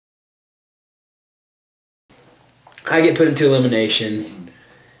I get put into elimination,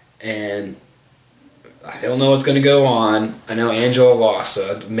 and I don't know what's going to go on. I know Angela lost,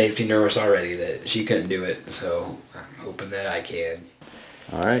 so it makes me nervous already that she couldn't do it, so I'm hoping that I can.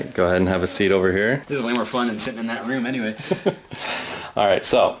 Alright, go ahead and have a seat over here. This is way more fun than sitting in that room anyway. Alright,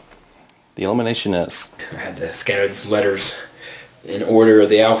 so, the elimination is... I had to scatter these letters in order of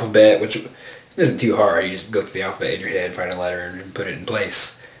the alphabet, which isn't too hard. You just go through the alphabet in your head, find a letter, and put it in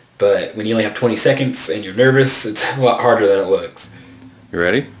place. But when you only have 20 seconds and you're nervous, it's a lot harder than it looks. You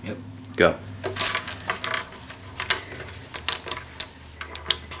ready? Yep. Go.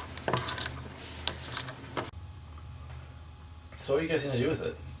 So what are you guys going to do with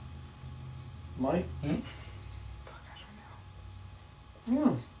it? Money? Hmm? Yeah.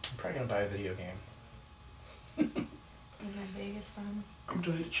 I'm probably going to buy a video game. Vegas fun. I'm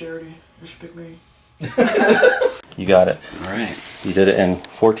doing it to charity. You should pick me. You got it. Alright. You did it in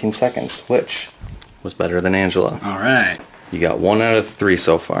 14 seconds, which was better than Angela. Alright. You got 1 out of 3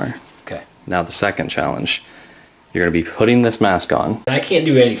 so far. Okay. Now the second challenge. You're going to be putting this mask on. I can't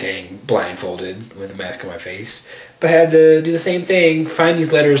do anything blindfolded with a mask on my face, but I had to do the same thing, find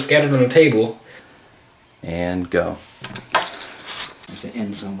these letters scattered on a table. And go. There's an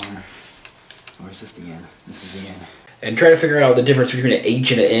N somewhere. Or is this the N? This is the N. And try to figure out the difference between an H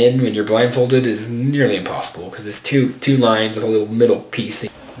and an N when you're blindfolded is nearly impossible, because it's two lines with a little middle piece.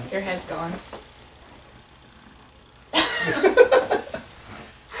 Your head's gone.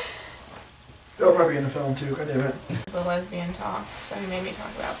 That'll probably be in the film too, god damn it. The lesbian talk, so he made me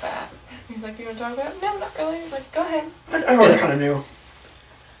talk about that. He's like, do you want to talk about it? No, not really. He's like, go ahead. I already kind of knew.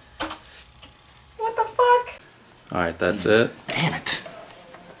 What the fuck? Alright, that's it. Damn it.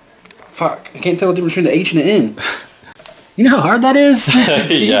 Fuck, I can't tell the difference between the H and the N. You know how hard that is? Did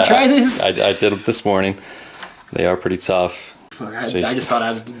you try this? I did it this morning. They are pretty tough. Fuck, I just thought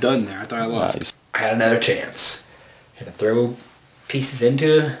I was done there. I thought I lost. I had another chance. Had to throw pieces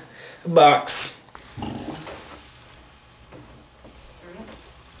into a box.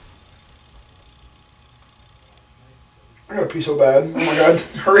 I gotta pee so bad. Oh my god,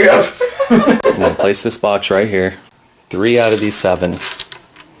 hurry up. I'm going to place this box right here. 3 out of these 7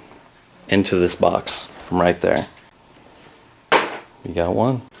 into this box from right there. You got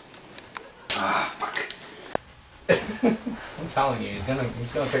 1. Ah, fuck. I'm telling you, he's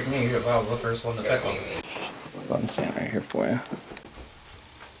gonna pick me because I was the first one to pick him. Button stand right here for you.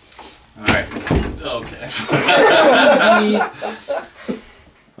 Alright. Okay.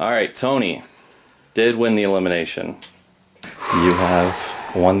 Alright, Tony did win the elimination. You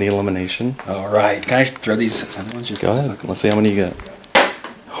have won the elimination. Alright, can I throw these other ones? Just Go ahead. Let's see how many you get.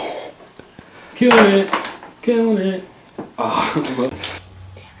 Killing it. Killing it. Oh.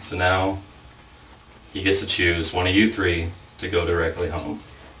 So now he gets to choose one of you 3 to go directly home.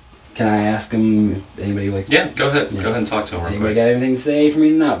 Can I ask him if anybody like... Yeah, go ahead. Yeah. Go ahead and talk to him real Anybody quick. got anything to say for me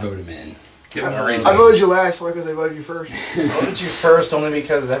to not vote him in? Give him a reason. I voted you last, why? Because they voted you first. I voted you first only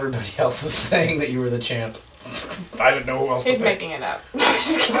because everybody else was saying that you were the champ. I didn't know who else He's to pick. making it up.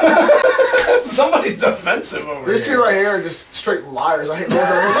 Somebody's defensive over here. These 2 right here are just straight liars. I hate both of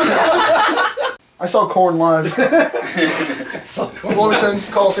them. I saw Corn live. Bloomington,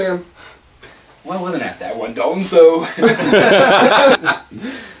 Coliseum. Well, I wasn't at that one, Dalton, so...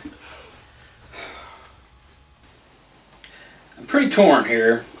 I'm pretty torn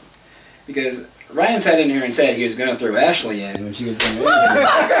here, because Ryan sat in here and said he was going to throw Ashley in when she was going to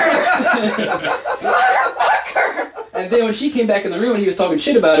And then when she came back in the room and he was talking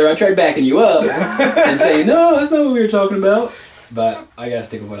shit about her, I tried backing you up and saying, no, that's not what we were talking about. But I got to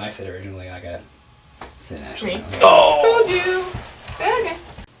stick with what I said originally. I got to send Ashley Me. out. Told you. Okay.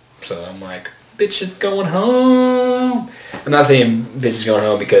 So I'm like, bitch is going home. I'm not saying bitch is going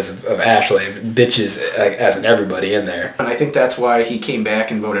home because of Ashley. Bitch is as in everybody in there. And I think that's why he came back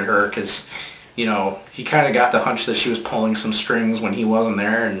and voted her, because, you know, he kind of got the hunch that she was pulling some strings when he wasn't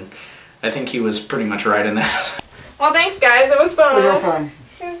there, and I think he was pretty much right in that. Well, thanks, guys. It was fun. It was real fun.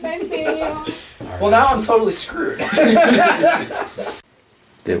 It was nice meeting you. Well, now I'm totally screwed.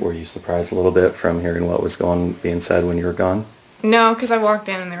 Were you surprised a little bit from hearing what was being said when you were gone? No, because I walked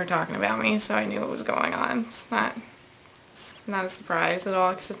in and they were talking about me, so I knew what was going on. It's not a surprise at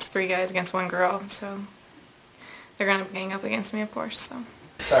all, because it's 3 guys against 1 girl, so they're going to gang up against me, of course. So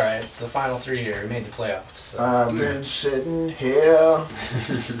It's alright, it's the final 3 year. We made the playoffs. So. I've been sitting here.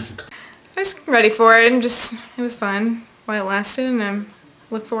 I was ready for it, and it was fun while it lasted, and I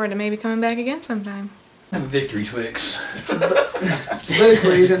look forward to maybe coming back again sometime. I have a victory Twix.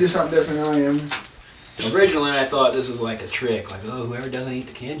 Basically, he's going to do something different than I am. Originally, I thought this was like a trick, like, oh, whoever doesn't eat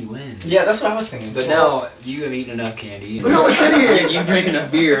the candy wins. Yeah, that's what I was thinking. But now, you have eaten enough candy. Look how much candy you ate. You drink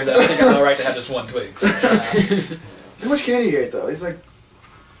enough beer that I think it's alright to have just 1 Twix. How much candy he ate though? He's like,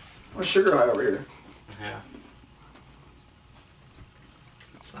 what's sugar high over here? Yeah.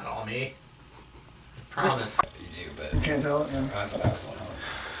 It's not all me. Promise. You do, but You can't tell it, yeah. I thought I was going home.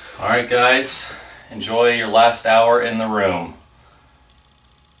 Alright guys, enjoy your last hour in the room.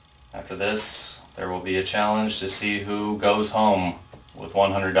 After this, there will be a challenge to see who goes home with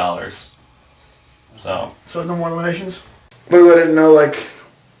 $100. So no more eliminations? Literally, I didn't know, like,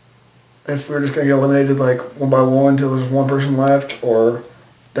 if we were just going to get eliminated, like, one by one until there's one person left, or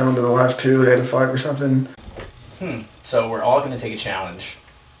down to the last two, they had to fight or something. So we're all going to take a challenge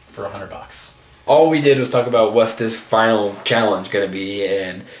for $100. All we did was talk about what's this final challenge going to be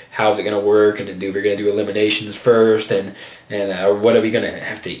and how's it going to work, and we're going to do eliminations first, and what are we going to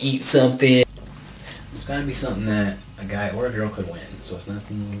have to eat something. It's got to be something that a guy or a girl could win, so it's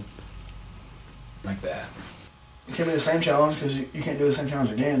nothing like that. It can't be the same challenge because you can't do the same challenge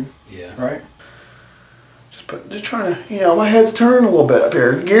again. Yeah. Right? Just trying to, you know, my head's turning a little bit up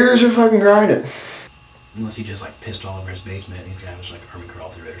here. Gears are fucking grinding. Unless he just like pissed all over his basement and he's gonna have just like army crawl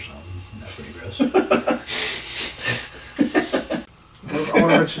through it or something. That's pretty gross. I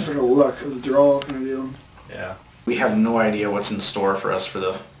wonder if it's just like a luck of the draw kind of deal. Yeah. We have no idea what's in store for us for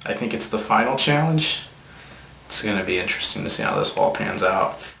I think it's the final challenge. It's going to be interesting to see how this all pans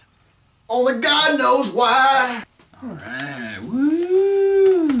out. Only God knows why. Alright,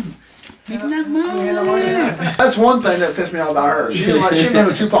 woo! Making that money. That's one thing that pissed me off about her. She didn't know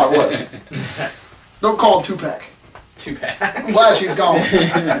who Tupac was. Don't call him Tupac. Tupac. I'm glad she's gone.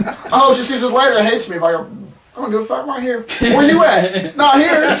 Oh, she sees us later and hates me. If I go, I don't give a fuck, I'm right here. Where you at? Not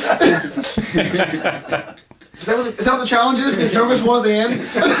here. Is that what the challenge is? The youngest one at the end?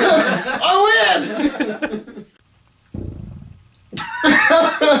 I win!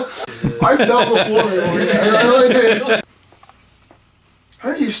 I felt before me. I really did. How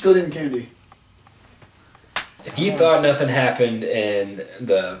are you still eating candy? If you thought nothing happened in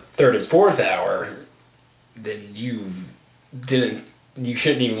the third and fourth hour, then you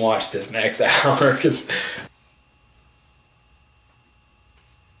shouldn't even watch this next hour, because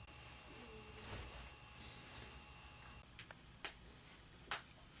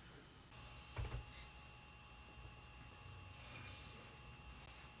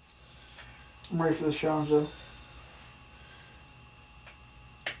I'm ready for this challenge though.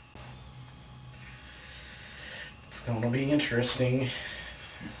 It's going to be interesting.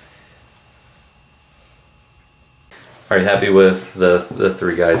 are you happy with the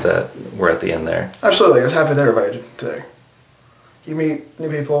three guys that were at the end there? Absolutely, I was happy with everybody today. You meet new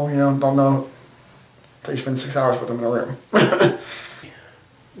people, you know, don't know until you spend 6 hours with them in a room.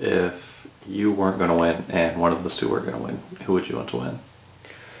 If you weren't going to win and one of those two were going to win, who would you want to win?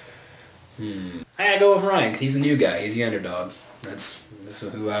 I gotta go with Ryan, because he's a new guy. He's the underdog. This is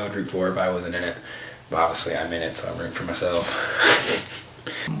who I would root for if I wasn't in it. But obviously I'm in it, so I'm rooting for myself.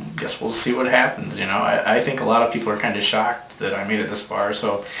 Guess we'll see what happens, you know. I think a lot of people are kind of shocked that I made it this far,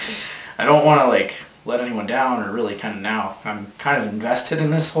 so I don't want to, like, let anyone down, or really kind of now. I'm kind of invested in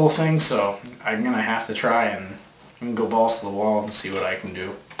this whole thing, so I'm going to have to try and go balls to the wall and see what I can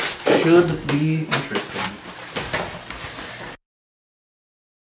do. Should be interesting.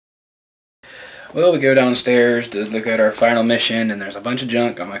 Well, we go downstairs to look at our final mission, and there's a bunch of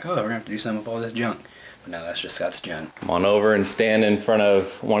junk. I'm like, oh, we're going to have to do something with all this junk. But no, that's just Scott's junk. Come on over and stand in front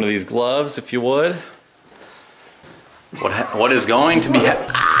of one of these gloves, if you would. What is going to be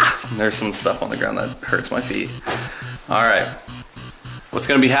there's some stuff on the ground that hurts my feet. Alright. What's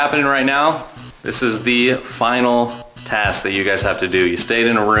going to be happening right now? This is the final task that you guys have to do. You stayed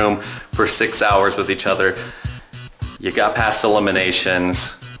in a room for 6 hours with each other. You got past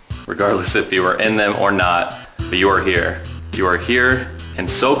eliminations, regardless if you were in them or not, but you are here. You are here and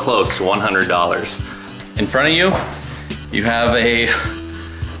so close to $100. In front of you, you have a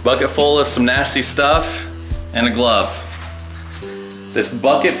bucket full of some nasty stuff and a glove. This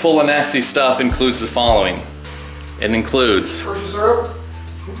bucket full of nasty stuff includes the following. It includes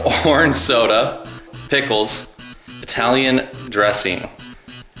orange soda, pickles, Italian dressing.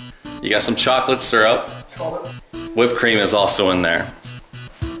 You got some chocolate syrup. Whipped cream is also in there.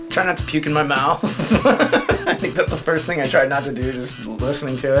 Try not to puke in my mouth. I think that's the first thing I tried not to do, just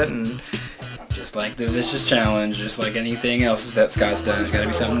listening to it. And Just like the vicious challenge, just like anything else that Scott's done, there's got to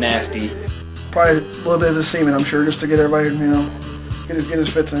be something nasty. Probably a little bit of the semen, I'm sure, just to get everybody, you know, get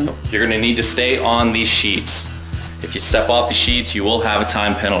his fits in. You're gonna need to stay on these sheets. If you step off the sheets, you will have a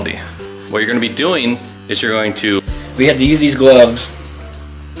time penalty. What you're gonna be doing is you're going to... We had to use these gloves,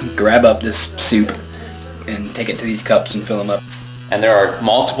 grab up this soup, and take it to these cups and fill them up. And there are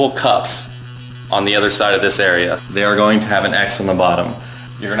multiple cups on the other side of this area. They are going to have an X on the bottom.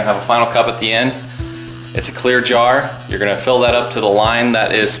 You're gonna have a final cup at the end. It's a clear jar. You're gonna fill that up to the line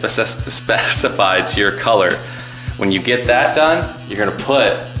that is specified to your color. When you get that done, you're gonna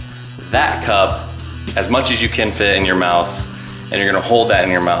put that cup as much as you can fit in your mouth, and you're gonna hold that in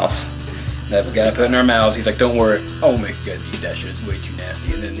your mouth. That we gotta put in our mouths. He's like, don't worry, I won't make you guys eat that shit. It's way too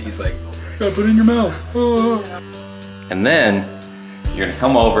nasty. And then he's like, gotta put it in your mouth. Oh. And then you're gonna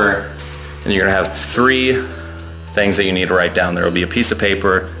come over and you're gonna have 3 things that you need to write down. There will be a piece of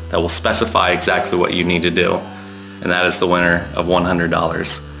paper that will specify exactly what you need to do. And that is the winner of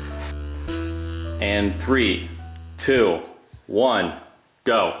 $100. And 3, 2, 1,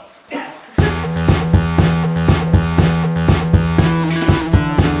 go.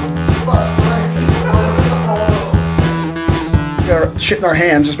 Got shit in our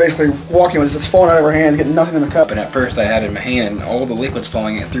hands, just basically walking with it, it's falling out of our hands, getting nothing in the cup. And at first I had it in my hand, all the liquid's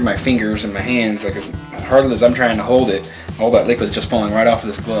falling through my fingers and my hands, like as hard as I'm trying to hold it, all that liquid's just falling right off of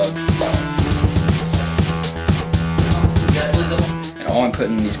this glove. And all I'm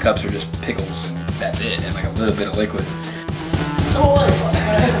putting in these cups are just pickles, and that's it, and like a little bit of liquid.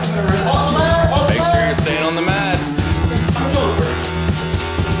 Make sure you're staying on the mats.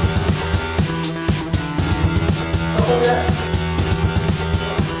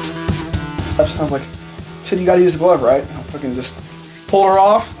 That sounds like, shit, you gotta use the glove, right? I'll fucking just pull her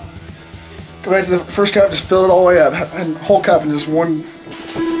off, go back to the first cup, just fill it all the way up, and whole cup in just one.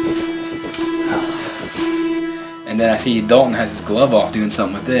 And then I see Dalton has his glove off doing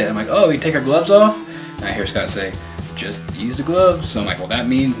something with it. I'm like, oh, you take our gloves off? And I hear Scott say, just use the gloves. So I'm like, well, that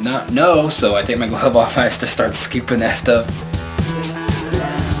means no. So I take my glove off and I just start scooping that stuff.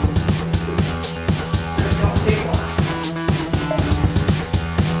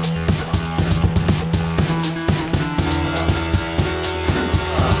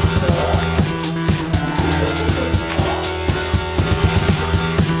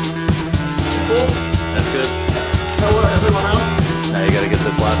 That's good. Now you gotta get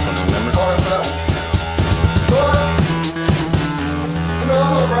this last one, remember?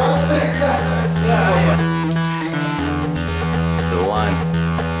 To the line.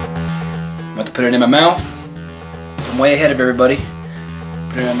 I'm about to put it in my mouth. I'm way ahead of everybody.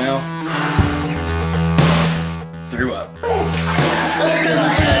 Put it in my mouth. Threw up.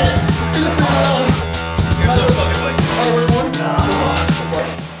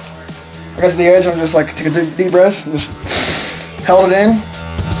 I got to the edge, I'm just like, take a deep breath, and just held it in,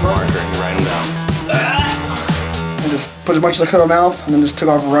 Smart, and write them down. and just put as much as I could in my mouth, and then just took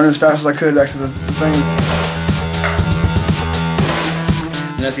off running as fast as I could back to the thing.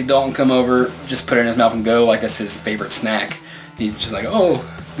 And I see Dalton come over, just put it in his mouth and go like that's his favorite snack. He's just like, oh,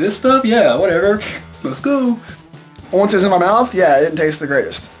 this stuff? Yeah, whatever. Let's go. Once it's in my mouth, yeah, it didn't taste the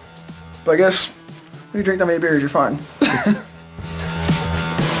greatest. But I guess when you drink that many beers, you're fine.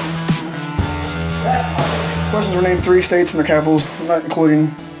 Questions were named 3 states and their capitals, not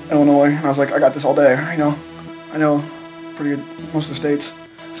including Illinois. And I was like, I got this all day. I know pretty good most of the states.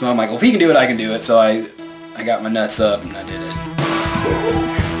 So I'm like, well, if he can do it, I can do it. So I got my nuts up and I did it.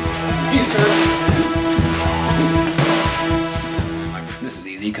 I'm like, this is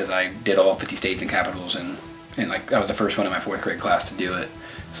easy because I did all 50 states and capitals, and like I was the first one in my 4th grade class to do it.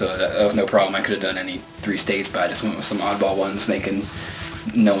 So that was no problem. I could have done any 3 states, but I just went with some oddball ones thinking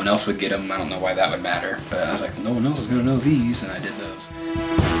no one else would get them. I don't know why that would matter, but I was like, no one else is going to know these, and I did those.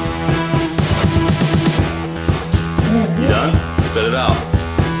 You done? Spit it out.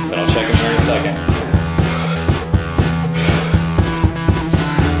 Then I'll check them here in a second.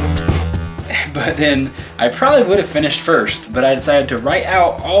 But then I probably would have finished first, but I decided to write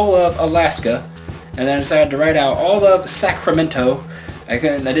out all of Alaska, and then I decided to write out all of Sacramento. I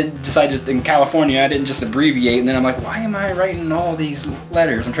didn't decide just in California, I didn't just abbreviate, and then I'm like, why am I writing all these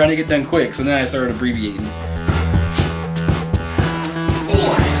letters? I'm trying to get done quick, so then I started abbreviating.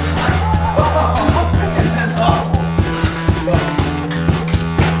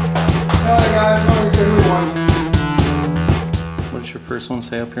 What does your first one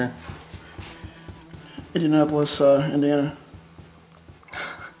say up here? Indianapolis, Indiana.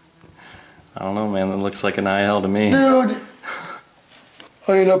 I don't know, man. That looks like an IL to me. Dude!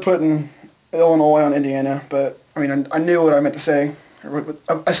 I ended up putting Illinois on Indiana, but I mean, I knew what I meant to say.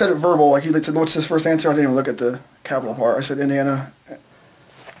 I said it verbal, like he said, what's his first answer? I didn't even look at the capital part. I said Indiana.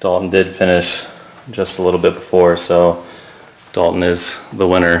 Dalton did finish just a little bit before, so Dalton is the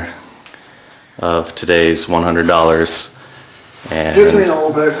winner of today's $100. And Gets me in a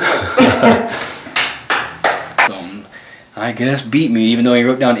little bit. I guess beat me, even though he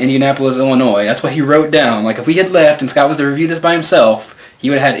wrote down Indianapolis, Illinois. That's what he wrote down. Like, if we had left and Scott was to review this by himself, he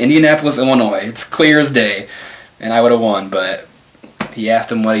would have had Indianapolis, Illinois. It's clear as day. And I would have won, but he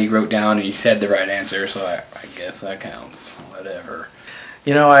asked him what he wrote down, and he said the right answer, so I guess that counts. Whatever.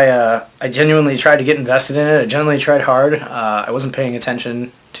 You know, I genuinely tried to get invested in it. I genuinely tried hard. I wasn't paying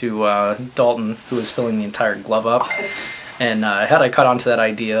attention to Dalton, who was filling the entire glove up. And had I caught on to that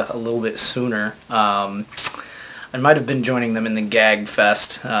idea a little bit sooner, I might have been joining them in the gag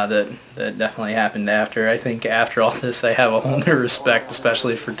fest that definitely happened after. I think after all this, I have a whole new respect,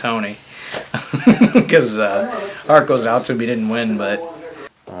 especially for Tony. Because heart goes out to him, he didn't win, but...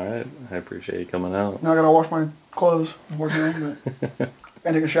 Alright, I appreciate you coming out. Now I gotta wash my clothes, unfortunately, but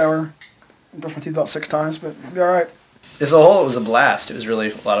and take a shower. Brush my teeth about 6 times, but I'll be alright. As a whole, it was a blast. It was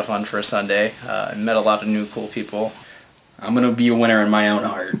really a lot of fun for a Sunday. I met a lot of new cool people. I'm going to be a winner in my own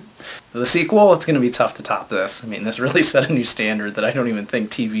heart. The sequel, it's going to be tough to top this. I mean, this really set a new standard that I don't even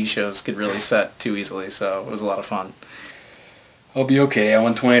think TV shows could really set too easily, so it was a lot of fun. I'll be okay. I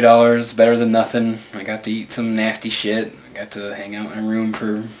won $20, better than nothing. I got to eat some nasty shit. I got to hang out in a room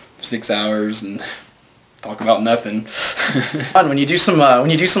for 6 hours and talk about nothing. Fun when you do some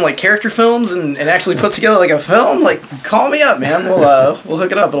like character films and actually put together like a film. Like, call me up, man. We'll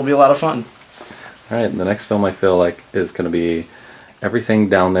hook it up. It'll be a lot of fun. All right, the next film I feel like is going to be everything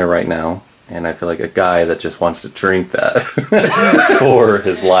down there right now, and I feel like a guy that just wants to drink that for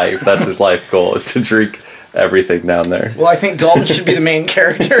his life. That's his life goal, is to drink everything down there. Well, I think Dalton should be the main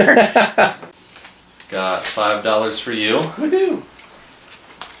character. Got $5 for you. Woohoo!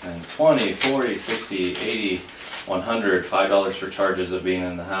 And 20, 40, 60, 80, 100, $5 for charges of being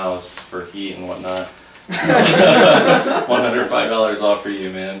in the house for heat and whatnot. $105 off for you,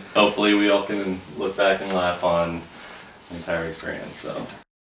 man. Hopefully we all can look back and laugh on the entire experience, so.